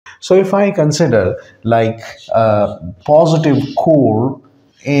So if I consider like a positive core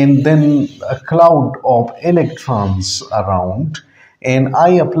and then a cloud of electrons around, and I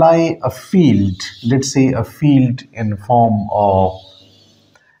apply a field, let's say a field in form of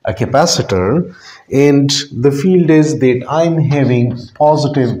a capacitor, and the field is that I'm having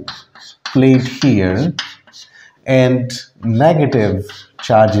positive plate here and negative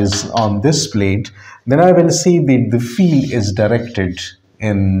charges on this plate, then I will see that the field is directed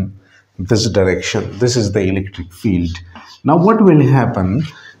in this direction. This is the electric field. Now what will happen,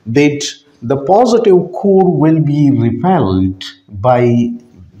 that the positive core will be repelled by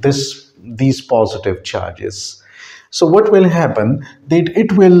these positive charges. So what will happen, that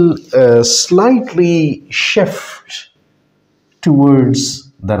it will slightly shift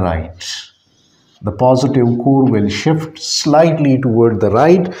towards the right. The positive core will shift slightly toward the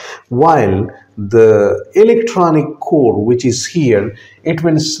right, while the electronic core, which is here, it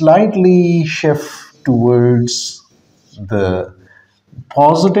will slightly shift towards the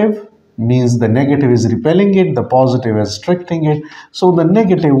positive, means the negative is repelling it, the positive is attracting it. So the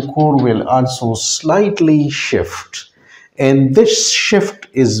negative core will also slightly shift, and this shift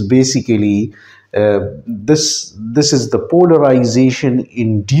is basically this is the polarization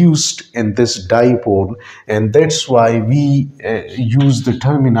induced in this dipole, and that's why we use the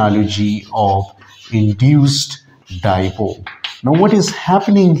terminology of induced dipole. Now what is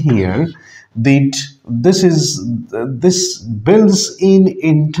happening here, that this builds in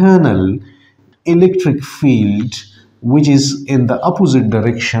internal electric field which is in the opposite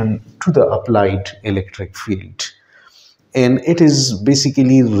direction to the applied electric field, and it is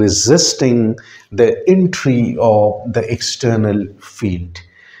basically resisting the entry of the external field.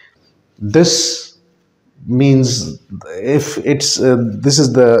 This means, if it's this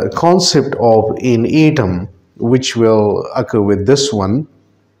is the concept of an atom which will occur with this one.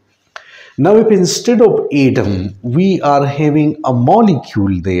 Now if instead of atom we are having a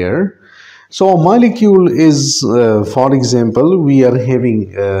molecule there, so a molecule is for example, we are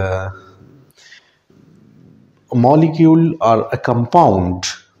having a molecule or a compound,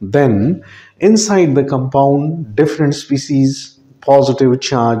 then inside the compound different species, positive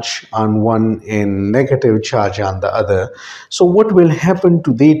charge on one and negative charge on the other. So what will happen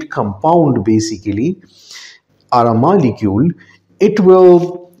to that compound basically, or a molecule, it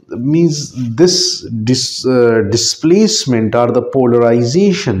will means this displacement or the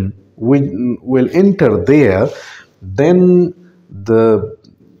polarization will enter there, then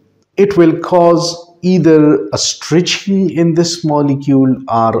it will cause either a stretching in this molecule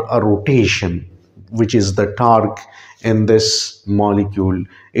or a rotation, which is the torque in this molecule.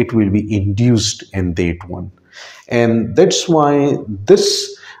 It will be induced in that one, and that's why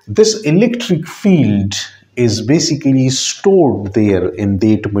this electric field is basically stored there in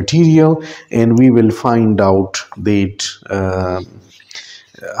that material, and we will find out that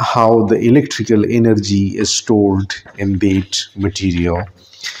how the electrical energy is stored in that material.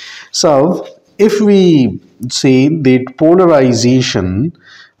 So if we say that polarization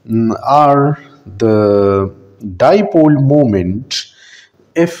are the dipole moment,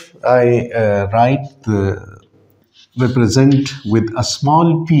 if I represent with a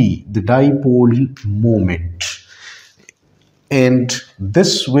small p the dipole moment, and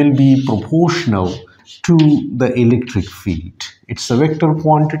this will be proportional to the electric field. It's a vector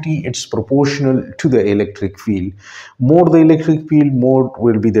quantity, it's proportional to the electric field. More the electric field, more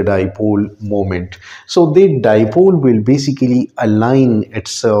will be the dipole moment. So the dipole will basically align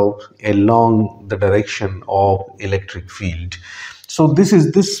itself along the direction of electric field. So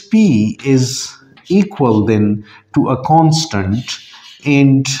this P is equal then to a constant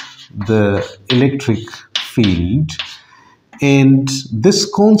in the electric field, and this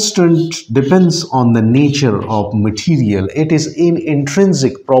constant depends on the nature of material. It is an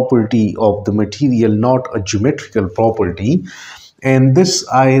intrinsic property of the material, not a geometrical property, and this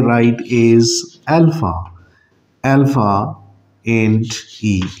I write is alpha and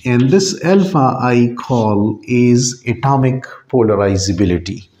E, and this alpha I call is atomic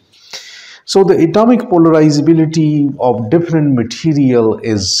polarizability. So the atomic polarizability of different material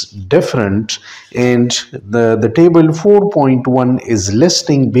is different, and the table 4.1 is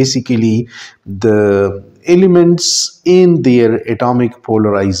listing basically the elements in their atomic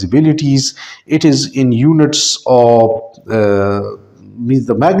polarizabilities. It is in units of means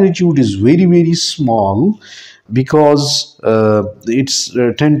the magnitude is very small, because it's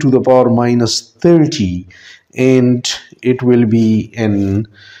 10 to the power minus 30, and it will be in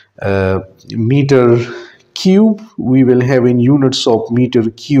meter cube. We will have in units of meter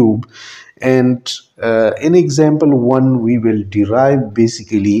cube, And in example 1, we will derive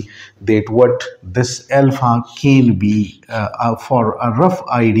basically that what this alpha can be. For a rough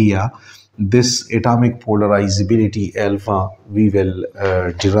idea, this atomic polarizability alpha we will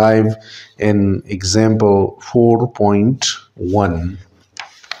derive in example 4.1.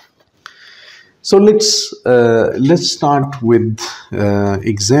 So let's start with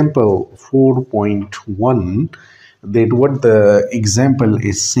example 4.1. That what the example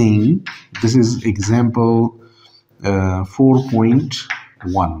is saying. This is example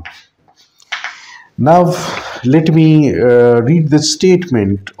 4.1. Now let me read the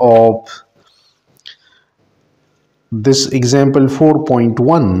statement of this example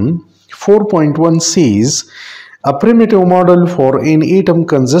 4.1. 4.1 says a primitive model for an atom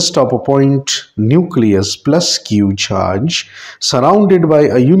consists of a point nucleus plus q charge surrounded by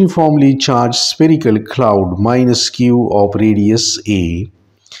a uniformly charged spherical cloud minus q of radius a.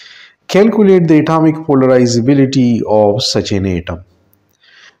 Calculate the atomic polarizability of such an atom.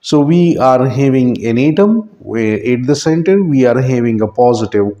 So we are having an atom where at the center we are having a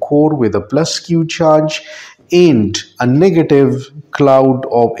positive core with a plus q charge and a negative cloud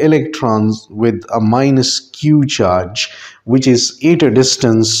of electrons with a minus q charge, which is at a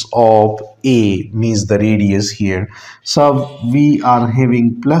distance of a, means the radius here. So we are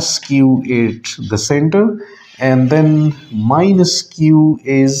having plus q at the center and then minus q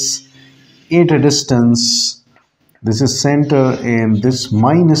is at a distance. This is center, and this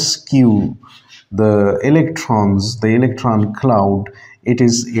minus q, the electrons, the electron cloud, it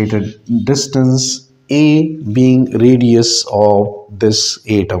is at a distance a, being radius of this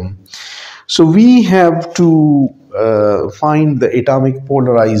atom. So we have to find the atomic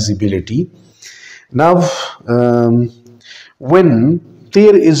polarizability. Now when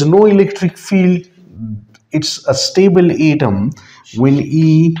there is no electric field, it's a stable atom when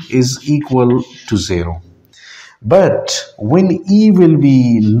E is equal to 0. But when E will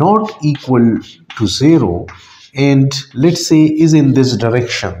be not equal to 0 and let's say is in this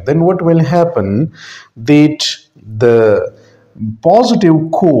direction, then what will happen, that the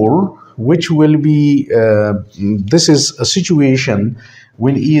positive core, which will be this is a situation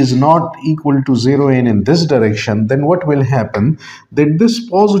when E is not equal to 0 and in this direction, then what will happen, that this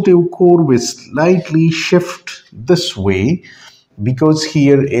positive core will slightly shift this way, because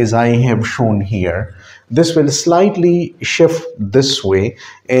here, as I have shown here, this will slightly shift this way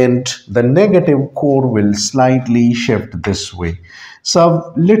and the negative core will slightly shift this way.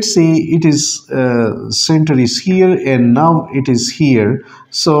 So let's say it is center is here and now it is here.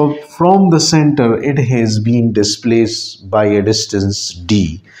 So from the center it has been displaced by a distance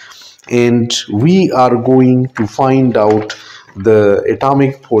d, and we are going to find out the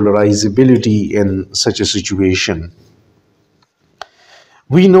atomic polarizability in such a situation.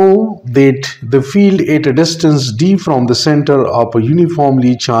 We know that the field at a distance d from the center of a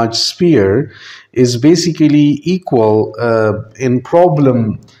uniformly charged sphere is basically equal in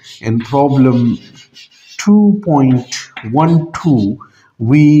problem 2.12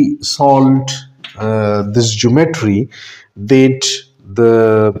 we solved this geometry, that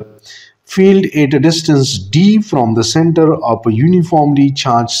the field at a distance d from the center of a uniformly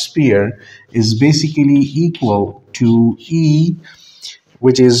charged sphere is basically equal to E,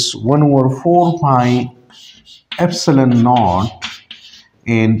 which is 1 over 4 pi epsilon naught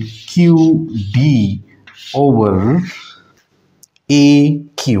and qd over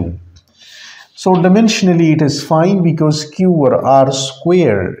aq. So dimensionally it is fine because q over r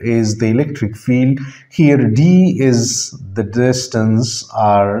square is the electric field. Here d is the distance,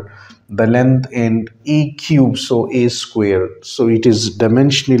 r the length, and a cube, so a square. So it is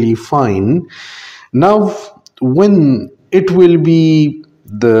dimensionally fine. Now when it will be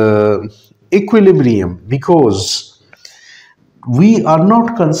the equilibrium, because we are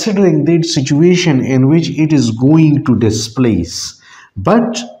not considering that situation in which it is going to displace,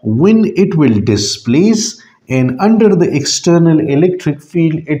 but when it will displace and under the external electric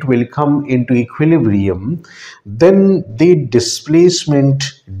field it will come into equilibrium, then the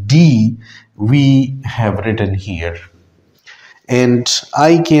displacement d we have written here, and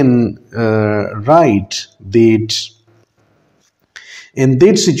I can write that in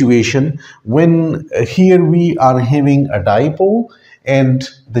that situation, when here we are having a dipole and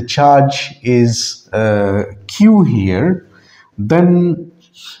the charge is q here, then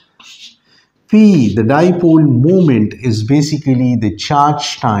P, the dipole moment, is basically the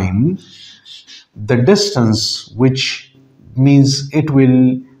charge time, the distance, which means it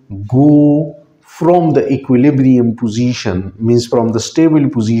will go from the equilibrium position, means from the stable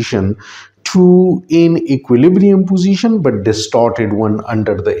position two in equilibrium position but distorted one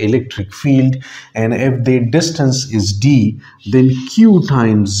under the electric field, and if their distance is d, then q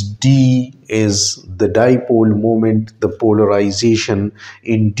times d is the dipole moment, the polarization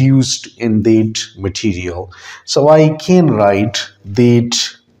induced in that material. So I can write that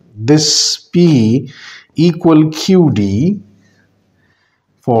this p equal qd.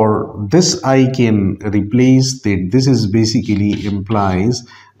 For this I can replace that. This is basically implies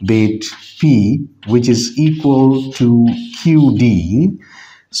that P, which is equal to QD,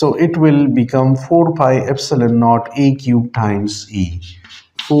 so it will become 4 pi epsilon naught A cube times E.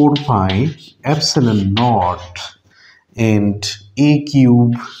 4 pi epsilon naught and A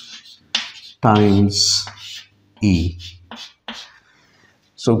cube times E.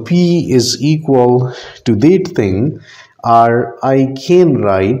 So P is equal to that thing, or I can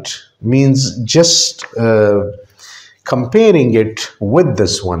write, means just comparing it with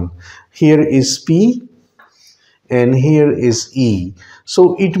this one. Here is P and here is E.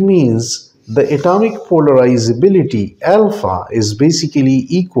 So it means the atomic polarizability alpha is basically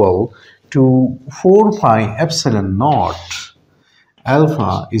equal to 4 pi epsilon naught.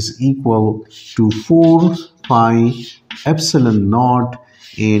 Alpha is equal to 4 pi epsilon naught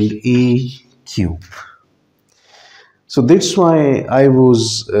and A cube. So that's why I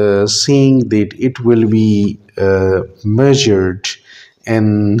was saying that it will be measured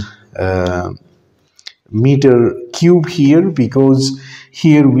in meter cube here, because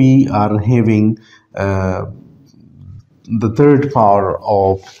here we are having the third power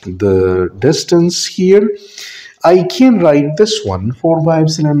of the distance here. I can write this one 4 by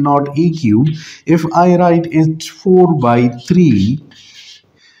epsilon naught A cube. If I write it 4 by 3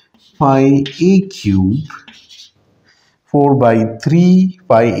 pi A cube, 4 by 3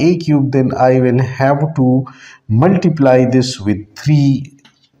 pi A cube, then I will have to multiply this with 3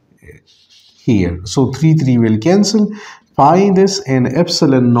 here. So 3 will cancel. Pi this and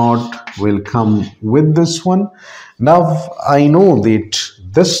epsilon naught will come with this one. Now I know that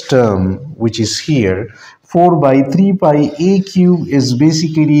this term which is here 4 by 3 pi A cube is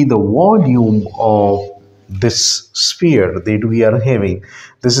basically the volume of this sphere that we are having.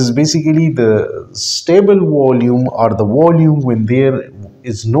 This is basically the stable volume, or the volume when there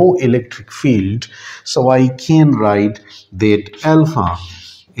is no electric field. So I can write that alpha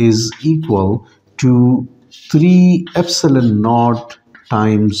is equal to 3 epsilon naught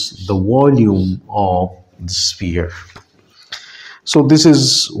times the volume of the sphere. So this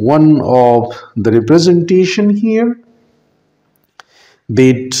is one of the representation here,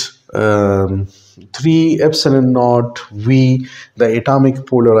 that 3 epsilon naught V, the atomic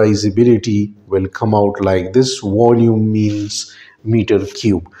polarizability will come out like this. Volume means meter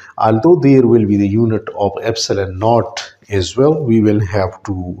cube. Although there will be the unit of epsilon naught as well, we will have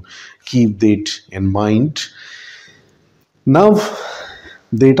to keep that in mind. Now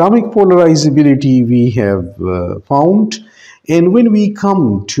the atomic polarizability we have found, and when we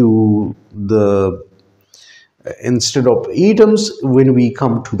come to the instead of atoms, when we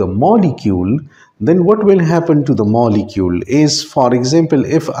come to the molecule, then what will happen to the molecule is, for example,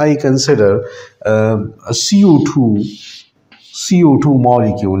 if I consider a CO2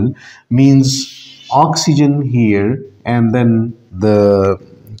 molecule, means oxygen here and then the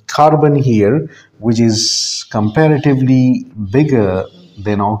carbon here, which is comparatively bigger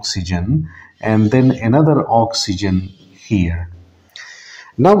than oxygen, and then another oxygen here.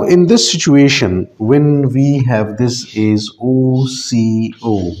 Now in this situation, when we have this is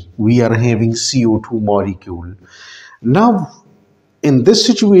OCO, we are having CO2 molecule. Now in this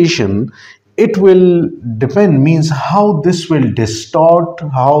situation, it will depend, means how this will distort,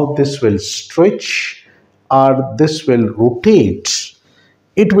 how this will stretch, or this will rotate.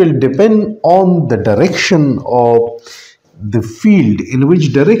 It will depend on the direction of the field, in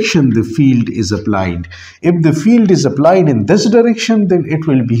which direction the field is applied. If the field is applied in this direction, then it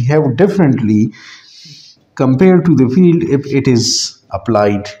will behave differently compared to the field if it is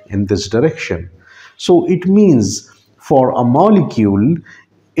applied in this direction. So it means for a molecule,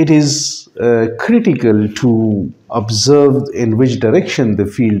 it is critical to observe in which direction the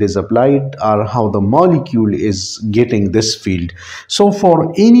field is applied, or how the molecule is getting this field. So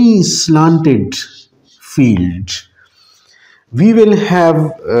for any slanted field, we will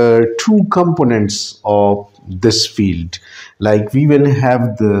have two components of this field. Like we will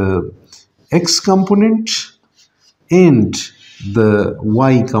have the x component and the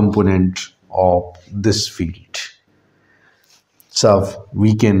y component of this field. So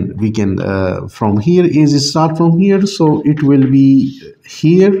we can from here is start from here, so it will be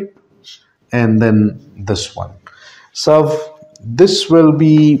here and then this one. So this will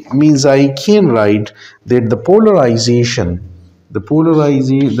be means I can write that the polarization, the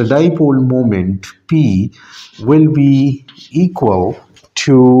dipole moment P will be equal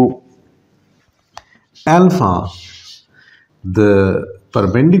to alpha, the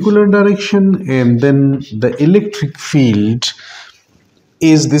perpendicular direction, and then the electric field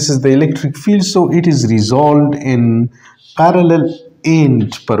is, this is the electric field, so it is resolved in parallel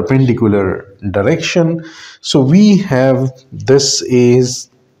and perpendicular direction. So we have, this is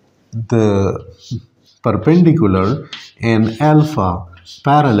the perpendicular and alpha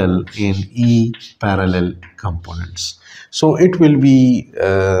parallel and E parallel components. So it will be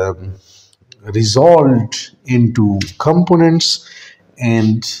resolved into components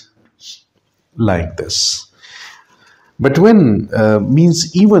and like this. But when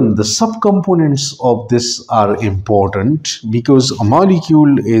means even the subcomponents of this are important, because a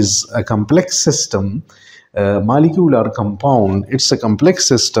molecule is a complex system, molecule or compound, it's a complex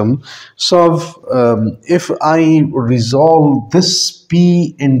system. So if I resolve this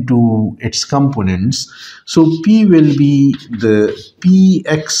P into its components, so P will be the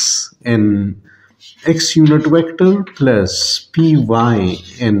Px in x unit vector plus py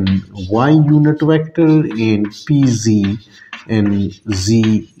in y unit vector and pz in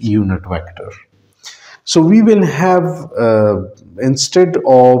z unit vector. So we will have instead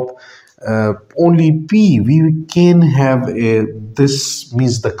of only p, we can have this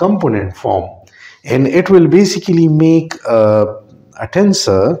means the component form, and it will basically make a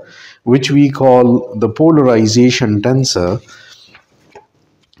tensor which we call the polarization tensor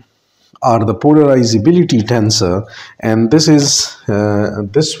or the polarizability tensor. And this is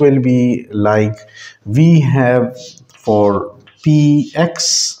this will be like we have for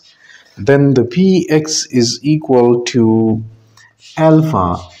px, then the px is equal to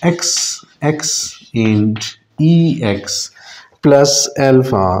alpha x and ex plus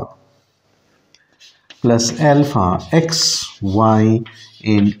alpha x y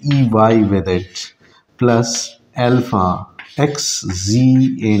and ey with it plus alpha x z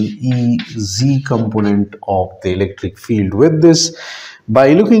and ez component of the electric field. With this,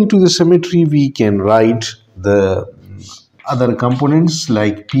 by looking to the symmetry, we can write the other components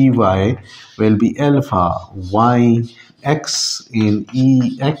like py will be alpha y x and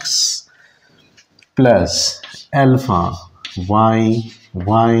ex plus alpha y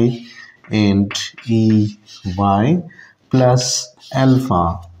and ey plus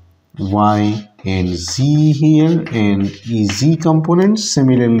alpha y and z here and ez components.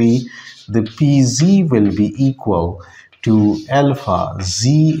 Similarly, the pz will be equal to alpha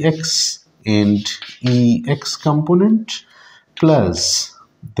zx and ex component plus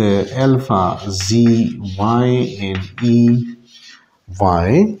the alpha zy and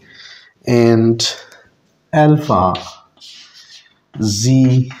ey and alpha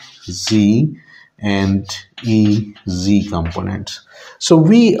z and ez components. So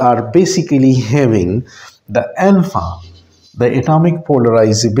we are basically having the alpha, the atomic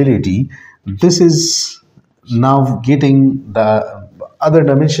polarizability. This is now getting the other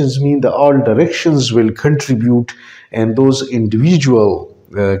dimensions, mean the all directions will contribute, and those individual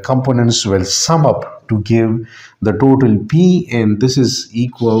components will sum up to give the total P, and this is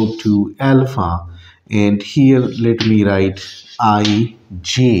equal to alpha. And here let me write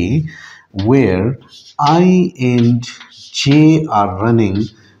ij, where I and j are running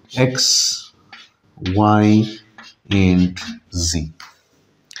x, y and z.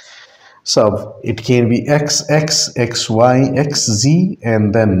 So it can be x, xy, xz,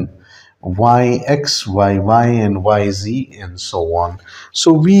 and then yx, yy, and yz, and so on.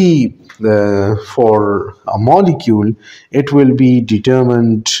 So we, for a molecule, it will be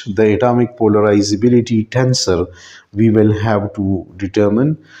determined the atomic polarizability tensor we will have to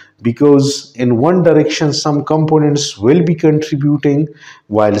determine, because in one direction some components will be contributing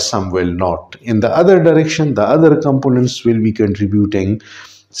while some will not. In the other direction, the other components will be contributing.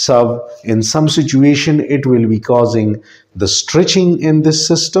 So in some situation it will be causing the stretching in this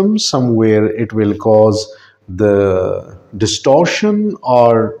system, somewhere it will cause the distortion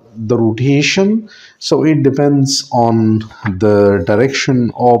or the rotation. So it depends on the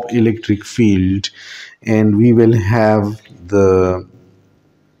direction of electric field, and we will have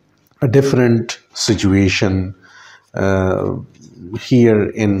a different situation here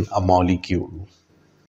in a molecule.